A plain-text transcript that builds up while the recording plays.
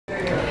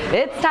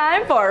It's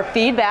time for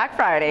Feedback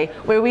Friday,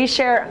 where we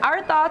share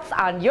our thoughts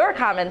on your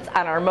comments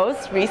on our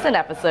most recent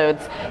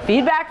episodes.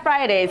 Feedback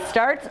Friday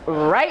starts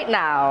right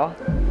now.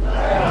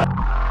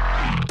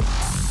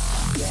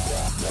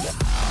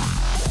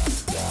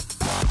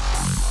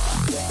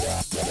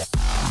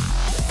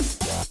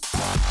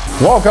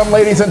 Welcome,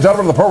 ladies and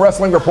gentlemen, to the Pro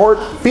Wrestling Report,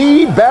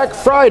 Feedback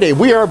Friday.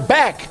 We are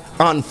back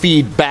on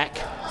Feedback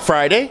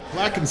Friday.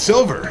 Black and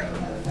silver.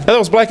 That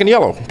was black and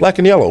yellow. Black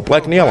and yellow.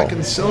 Black and yellow. Black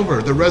and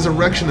silver. The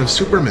resurrection of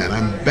Superman.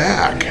 I'm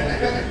back.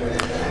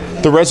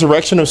 The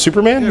resurrection of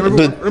Superman? Yeah,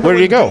 remember where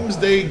did he go?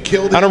 They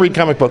killed him, I don't read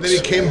comic books. Then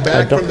he came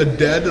back from the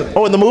dead.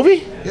 Oh, in the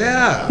movie?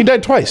 Yeah. He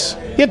died twice.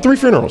 He had 3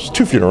 funerals.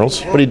 2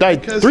 funerals. But he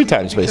died 3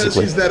 times,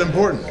 basically. Because he's that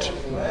important.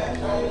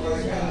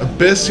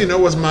 Abyss, you know,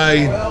 was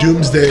my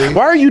doomsday.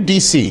 Why are you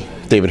DC,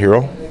 David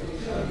Hero,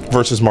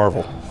 versus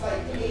Marvel?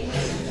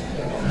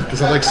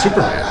 Because I like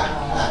Superman.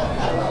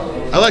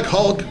 I like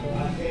Hulk.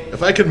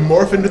 If I could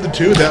morph into the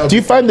two, that would Do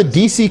you find the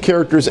DC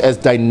characters as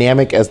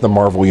dynamic as the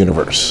Marvel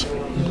Universe?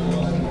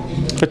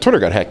 My Twitter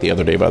got hacked the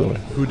other day, by the way.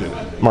 Who did?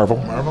 Marvel.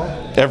 Marvel?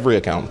 Every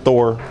account.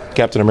 Thor,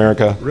 Captain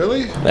America.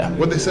 Really? Yeah.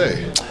 What'd they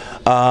say?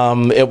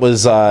 It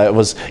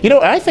was, you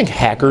know, I think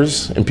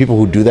hackers and people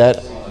who do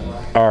that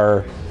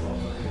are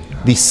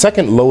the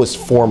second lowest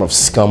form of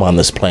scum on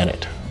this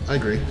planet. I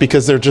agree.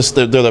 Because they're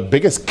the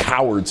biggest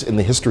cowards in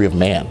the history of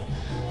man.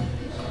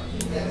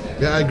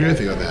 Yeah, I agree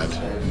with you on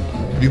that.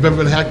 You've ever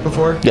been hacked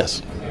before?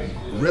 Yes.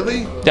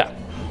 Really? Yeah.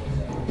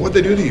 What'd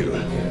they do to you?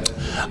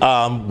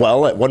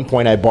 Well, at one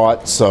point I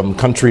bought some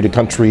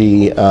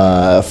country-to-country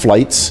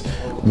flights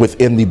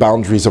within the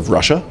boundaries of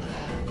Russia.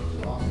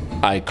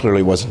 I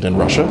clearly wasn't in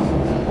Russia.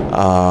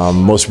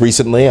 Most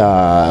recently,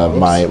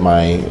 my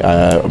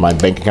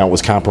bank account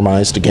was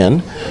compromised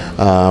again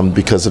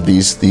because of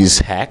these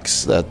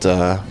hacks that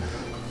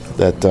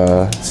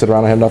sit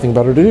around and have nothing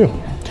better to do.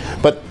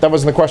 But that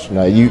wasn't the question.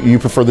 You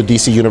prefer the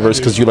DC universe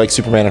because you like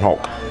Superman and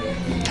Hulk.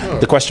 Oh.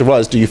 The question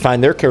was, do you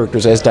find their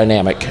characters as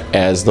dynamic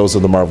as those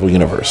of the Marvel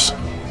universe?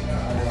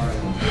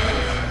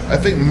 I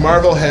think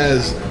Marvel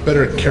has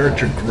better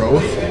character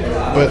growth,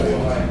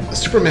 but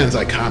Superman's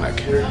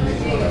iconic.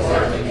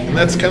 And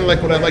that's kind of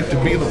like what I like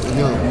to be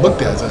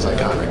looked at as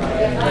iconic.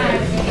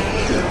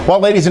 Well,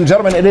 ladies and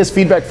gentlemen, it is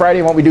Feedback Friday,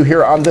 and what we do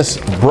here on this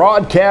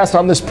broadcast,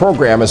 on this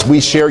program, is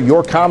we share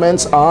your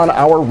comments on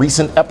our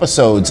recent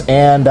episodes.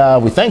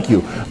 And we thank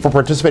you for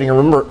participating. And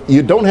remember,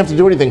 you don't have to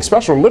do anything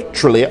special.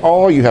 Literally,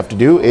 all you have to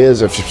do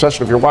is,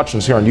 especially if you're watching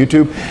us here on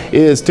YouTube,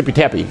 is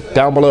tippy-tappy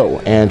down below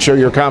and share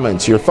your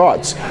comments, your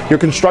thoughts, your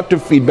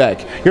constructive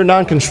feedback, your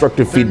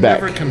non-constructive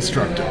feedback. Never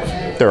constructive.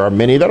 There are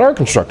many that are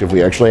constructive.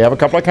 We actually have a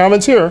couple of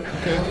comments here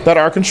that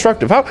are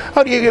constructive.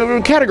 How do you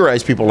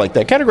categorize people like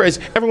that? Categorize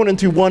everyone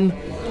into one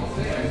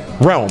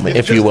realm,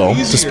 if you will,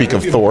 to speak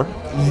of Thor.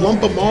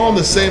 Lump them all in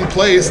the same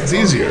place, it's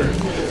easier.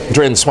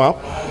 Drain the swamp?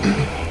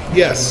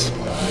 Yes.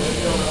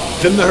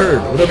 Thin the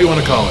herd, whatever you want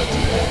to call it.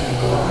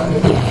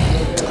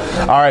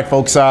 All right,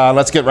 folks,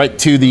 let's get right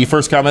to the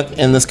first comment,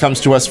 and this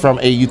comes to us from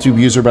a YouTube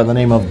user by the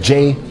name of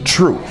J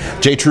True.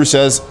 J True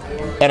says,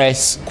 and I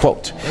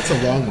quote, that's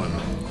a long one.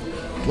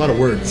 A lot of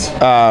words.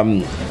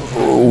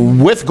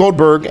 With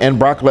Goldberg and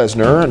Brock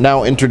Lesnar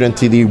now entered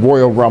into the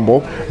Royal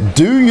Rumble,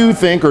 do you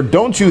think or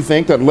don't you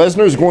think that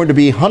Lesnar is going to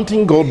be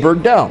hunting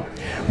Goldberg down?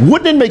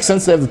 Wouldn't it make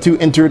sense to have the two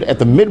entered at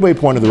the midway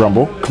point of the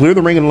Rumble, clear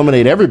the ring and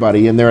eliminate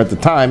everybody in there at the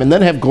time, and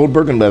then have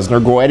Goldberg and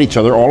Lesnar go at each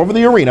other all over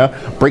the arena,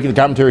 breaking the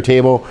commentary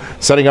table,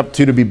 setting up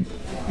two to be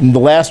the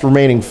last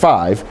remaining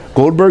 5.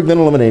 Goldberg then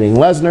eliminating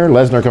Lesnar,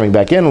 Lesnar coming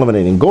back in,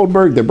 eliminating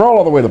Goldberg. They brawl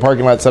all the way to the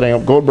parking lot, setting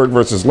up Goldberg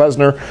versus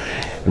Lesnar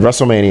in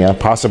WrestleMania,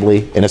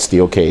 possibly in a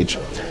steel cage.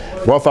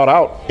 Well thought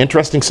out,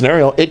 interesting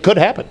scenario. It could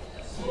happen.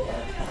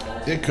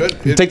 It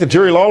could. Take the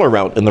Jerry Lawler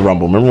route in the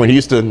Rumble. Remember when he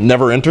used to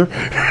never enter?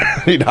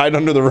 He'd hide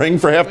under the ring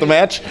for half the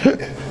match.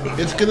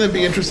 It's going to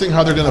be interesting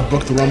how they're going to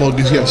book the Rumble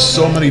because you have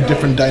so many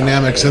different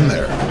dynamics in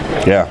there.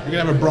 Yeah. You're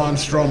going to have a Braun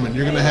Strowman.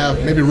 You're going to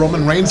have, maybe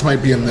Roman Reigns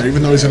might be in there,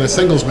 even though he's in a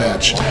singles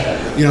match.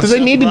 You know, do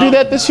they need to do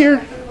that this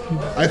year?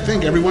 I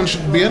think everyone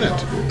should be in it.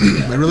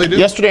 I really do.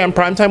 Yesterday on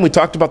Primetime, we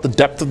talked about the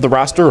depth of the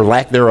roster, or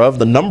lack thereof,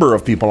 the number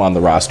of people on the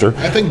roster.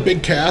 I think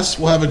Big Cass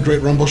will have a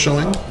great Rumble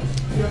showing.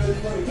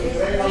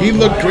 He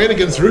looked great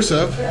against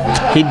Rusev.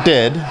 He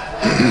did.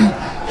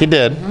 He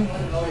did.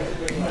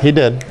 He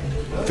did.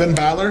 Finn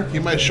Balor, he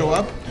might show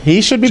up. He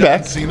should be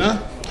back.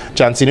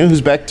 John Cena,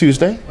 who's back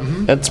Tuesday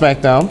at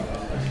SmackDown.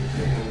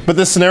 But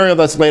this scenario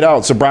that's laid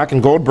out, so Brock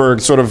and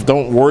Goldberg sort of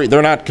don't worry.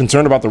 They're not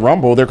concerned about the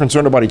Rumble. They're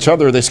concerned about each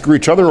other. They screw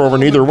each other over.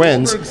 Neither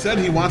wins. Goldberg said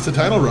he wants the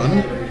title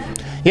run.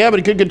 Yeah, but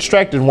he could get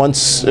distracted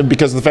once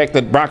because of the fact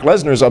that Brock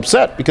Lesnar is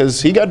upset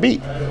because he got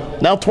beat.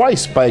 Now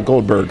twice by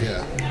Goldberg.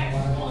 Yeah.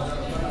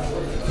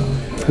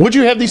 Would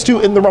you have these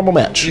two in the Rumble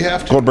match? You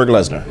have to. Goldberg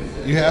Lesnar.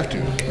 You have to.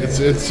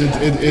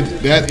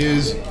 That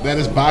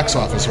is box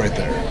office right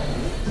there.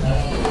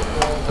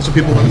 That's what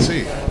people want to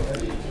see.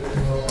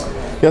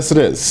 Yes, it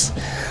is.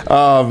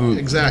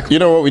 Exactly. You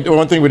know what?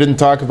 One thing we didn't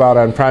talk about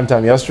on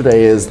primetime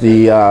yesterday is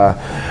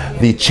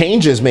the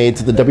changes made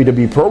to the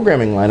WWE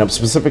programming lineup,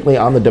 specifically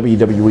on the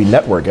WWE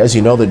Network. As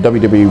you know, the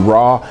WWE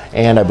Raw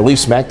and I believe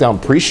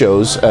SmackDown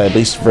pre-shows, at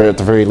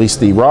the very least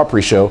the Raw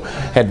pre-show,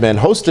 had been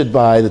hosted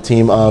by the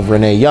team of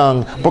Renee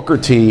Young, Booker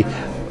T,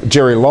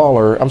 Jerry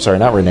Lawler, I'm sorry,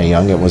 not Renee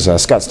Young, it was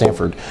Scott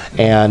Stanford,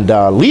 and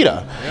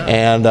Lita. Yeah.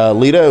 And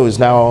Lita is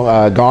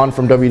now gone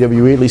from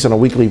WWE, at least on a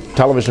weekly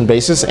television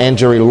basis, and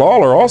Jerry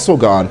Lawler also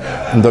gone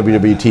from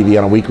WWE TV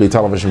on a weekly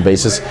television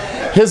basis.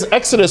 His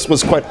exodus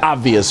was quite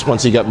obvious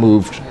once he got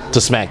moved to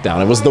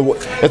SmackDown.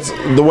 It's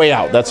the way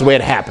out. That's the way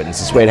it happens.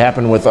 It's the way it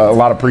happened with a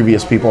lot of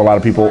previous people, a lot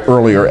of people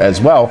earlier as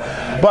well.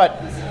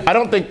 But I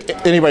don't think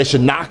anybody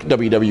should knock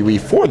WWE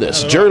for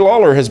this. Jerry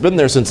Lawler has been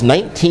there since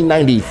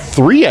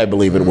 1993, I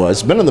believe it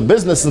was. Been in the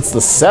business since the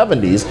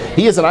 70s.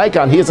 He is an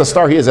icon. He is a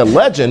star. He is a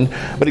legend.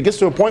 But it gets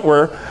to a point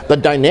where the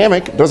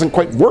dynamic doesn't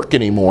quite work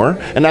anymore.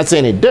 And not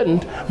saying it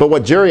didn't, but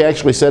what Jerry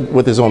actually said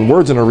with his own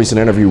words in a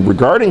recent interview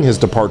regarding his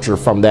departure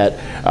from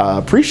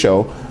that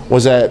pre-show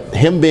was that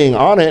him being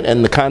on it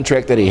and the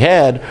contract that he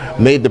had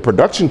made the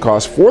production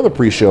costs for the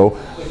pre-show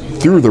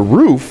through the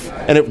roof,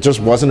 and it just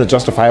wasn't a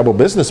justifiable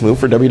business move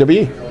for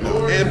WWE.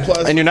 And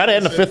plus, and you're not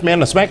adding a fifth man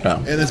to SmackDown.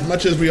 And as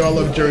much as we all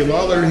love Jerry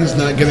Lawler, he's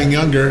not getting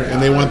younger,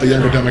 and they want the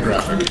younger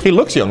demographic. He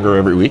looks younger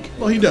every week.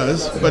 Well, he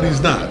does, but he's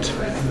not.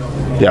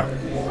 Yeah.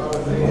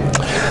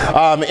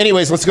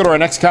 Anyways, let's go to our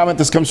next comment.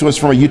 This comes to us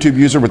from a YouTube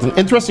user with an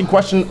interesting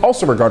question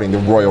also regarding the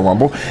Royal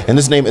Rumble, and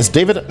his name is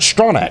David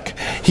Stronach.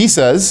 He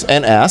says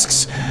and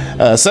asks,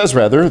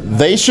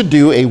 they should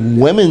do a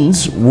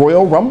women's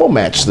Royal Rumble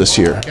match this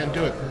year. Can't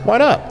do it. Why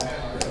not?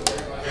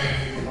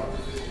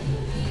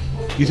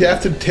 You'd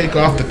have to take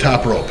off the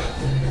top rope.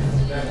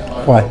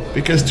 Why?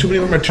 Because too many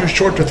of them are too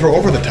short to throw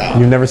over the top.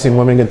 You've never seen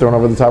women get thrown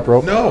over the top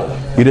rope? No.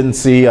 You didn't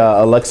see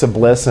Alexa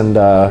Bliss and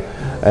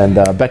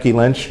Becky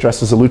Lynch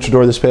dressed as a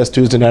luchador this past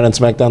Tuesday night on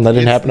SmackDown? That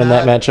didn't happen in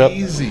that matchup?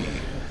 Easy.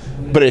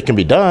 But it can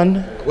be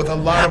done. With a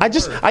lot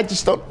of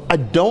I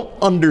don't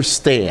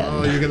understand.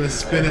 Oh, you're gonna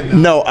spin it now.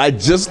 No, I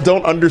just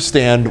don't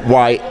understand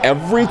why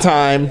every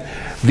time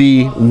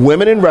the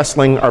women in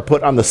wrestling are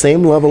put on the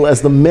same level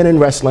as the men in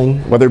wrestling,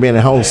 whether it be in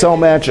a Hell in a Cell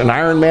match, an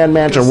Iron Man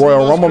match, a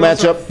Royal Rumble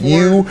matchup,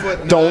 you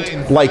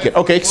don't like it.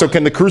 Okay, so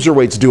can the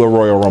cruiserweights do a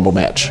Royal Rumble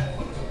match?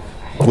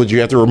 Would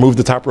you have to remove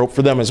the top rope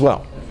for them as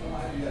well?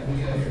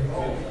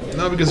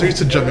 No, because they're used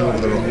to jumping over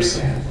the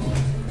ropes.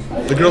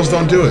 The girls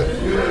don't do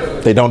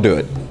it. They don't do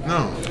it.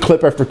 No.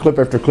 Clip after clip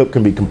after clip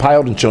can be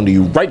compiled and shown to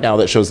you right now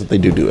that shows that they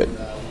do it.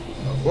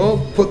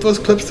 Well, put those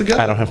clips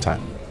together. I don't have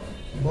time.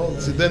 Well,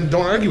 so then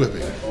don't argue with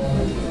me.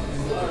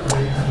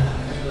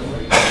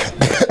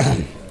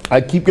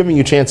 I keep giving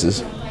you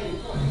chances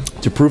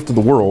to prove to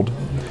the world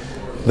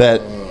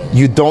that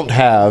you don't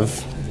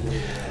have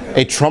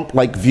a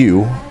Trump-like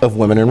view of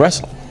women in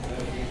wrestling.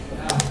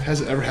 Has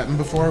it ever happened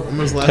before? When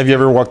was the last Have you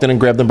ever walked in and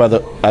grabbed them by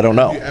the... I don't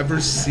know. Have you ever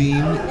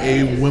seen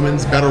a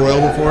women's battle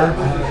royal before?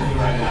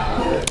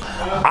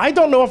 I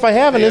don't know if I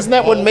have, and isn't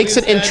that what makes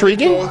it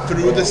intriguing? They go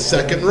through the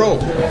second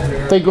rope.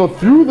 They go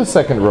through the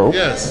second rope?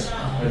 Yes.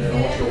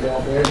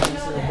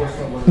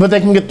 But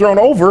they can get thrown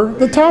over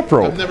the top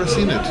rope. I've never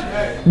seen it.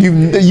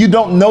 You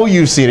don't know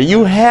you've seen it.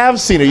 You have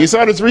seen it. You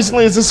saw it as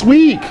recently as this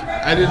week.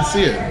 I didn't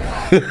see it.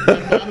 My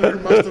monitor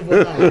must have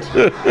went out.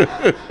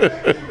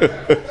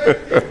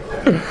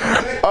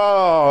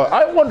 Oh,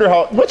 I wonder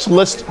which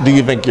list do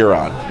you think you're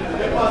on?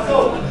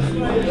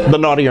 The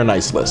naughty or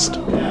nice list?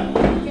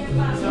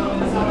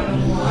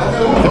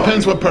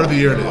 Depends what part of the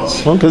year it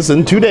is. Well, because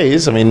in 2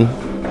 days, I mean...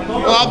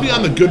 Well, I'll be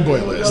on the good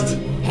boy list.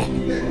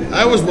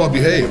 I was well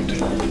behaved.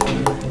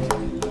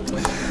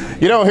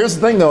 You know, here's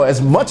the thing, though. As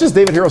much as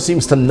David Hero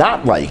seems to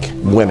not like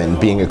women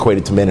being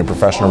equated to men in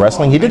professional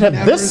wrestling, he did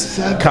have this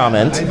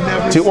comment.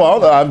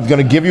 Well, I'm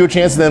going to give you a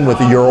chance then with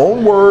your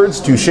own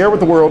words to share with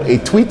the world a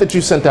tweet that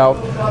you sent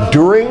out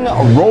during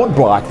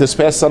Roadblock this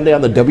past Sunday on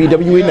the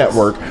WWE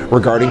Network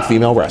regarding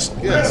female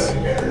wrestling. Yes.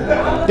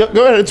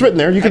 Go ahead. It's written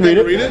there. You can read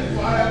it. Read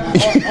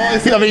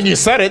it? I mean, you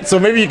said it, so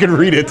maybe you can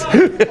read it. All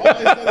I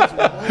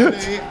said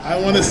is one day I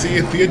want to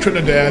see Thea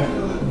Trinidad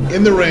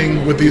in the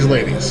ring with these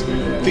ladies.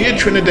 Thea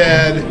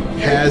Trinidad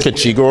has... Can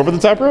she go over the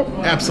top rope?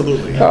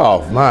 Absolutely.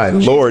 Oh, my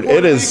Lord.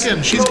 It is...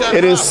 She's got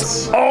it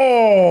is...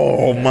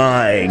 Oh,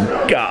 my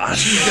gosh.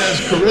 She has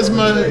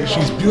charisma.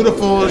 She's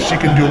beautiful. She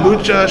can do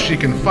lucha. She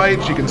can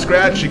fight. She can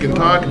scratch. She can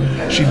talk.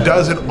 She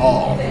does it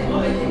all.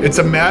 It's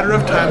a matter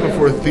of time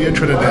before Thea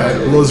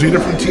Trinidad, Rosita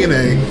from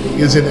TNA,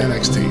 is in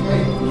NXT.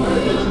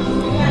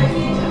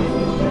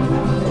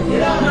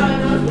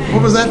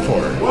 What was that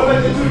for?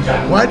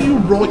 Why do you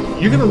roll...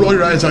 You're going to roll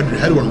your eyes out your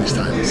head one of these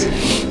times.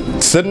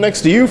 Sitting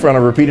next to you on a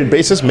repeated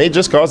basis may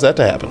just cause that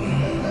to happen.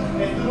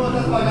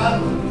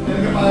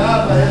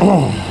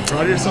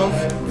 Proud of yourself?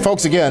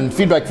 Folks, again,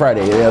 Feedback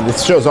Friday.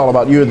 This show's all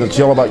about you, and it's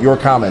all about your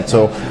comments.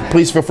 So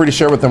please feel free to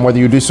share with them, whether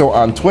you do so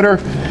on Twitter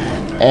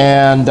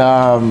and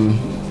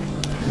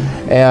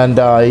and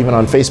even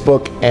on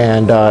Facebook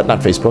and not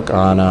Facebook,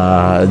 on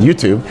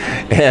YouTube.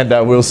 And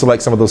we'll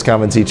select some of those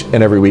comments each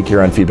and every week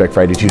here on Feedback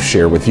Friday to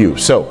share with you.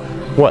 So,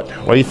 what?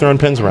 Why are you throwing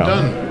pens around?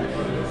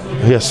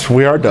 Done. Yes,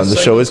 we are done. The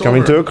show is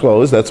coming to a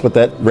close. That's what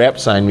that rap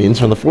sign means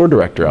from the floor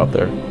director out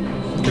there.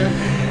 Okay.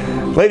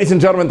 Ladies and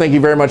gentlemen, thank you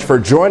very much for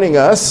joining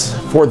us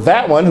for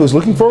that one, who's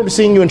looking forward to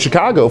seeing you in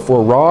Chicago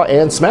for Raw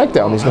and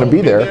SmackDown. He's going to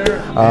be there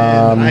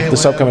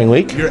this upcoming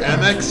week. Your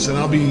MX, and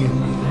I'll be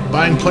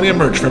buying plenty of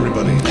merch for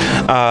everybody.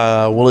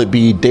 Will it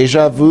be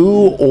Deja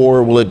Vu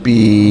or will it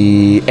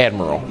be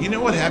Admiral? You know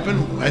what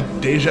happened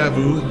at Deja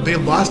Vu? They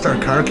lost our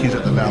car keys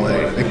at the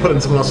valet. They put it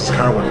in someone else's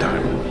car one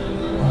time.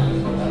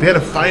 They had to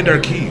find our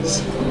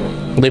keys.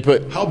 They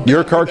put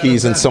your car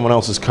keys in someone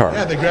else's car.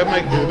 Yeah, they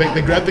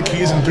grabbed the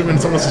keys and threw them in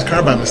someone else's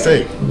car by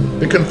mistake.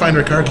 They couldn't find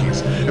our car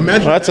keys. Imagine.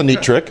 Well, that's a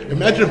neat trick.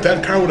 Imagine if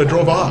that car would have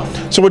drove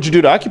off. So what'd you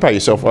do to occupy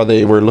yourself while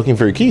they were looking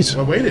for your keys?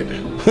 I waited.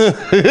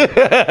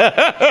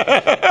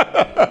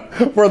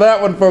 For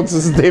that one, folks,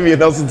 this is Damian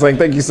Nelson saying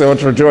thank you so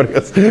much for joining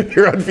us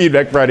here on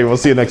Feedback Friday. We'll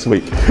see you next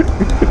week.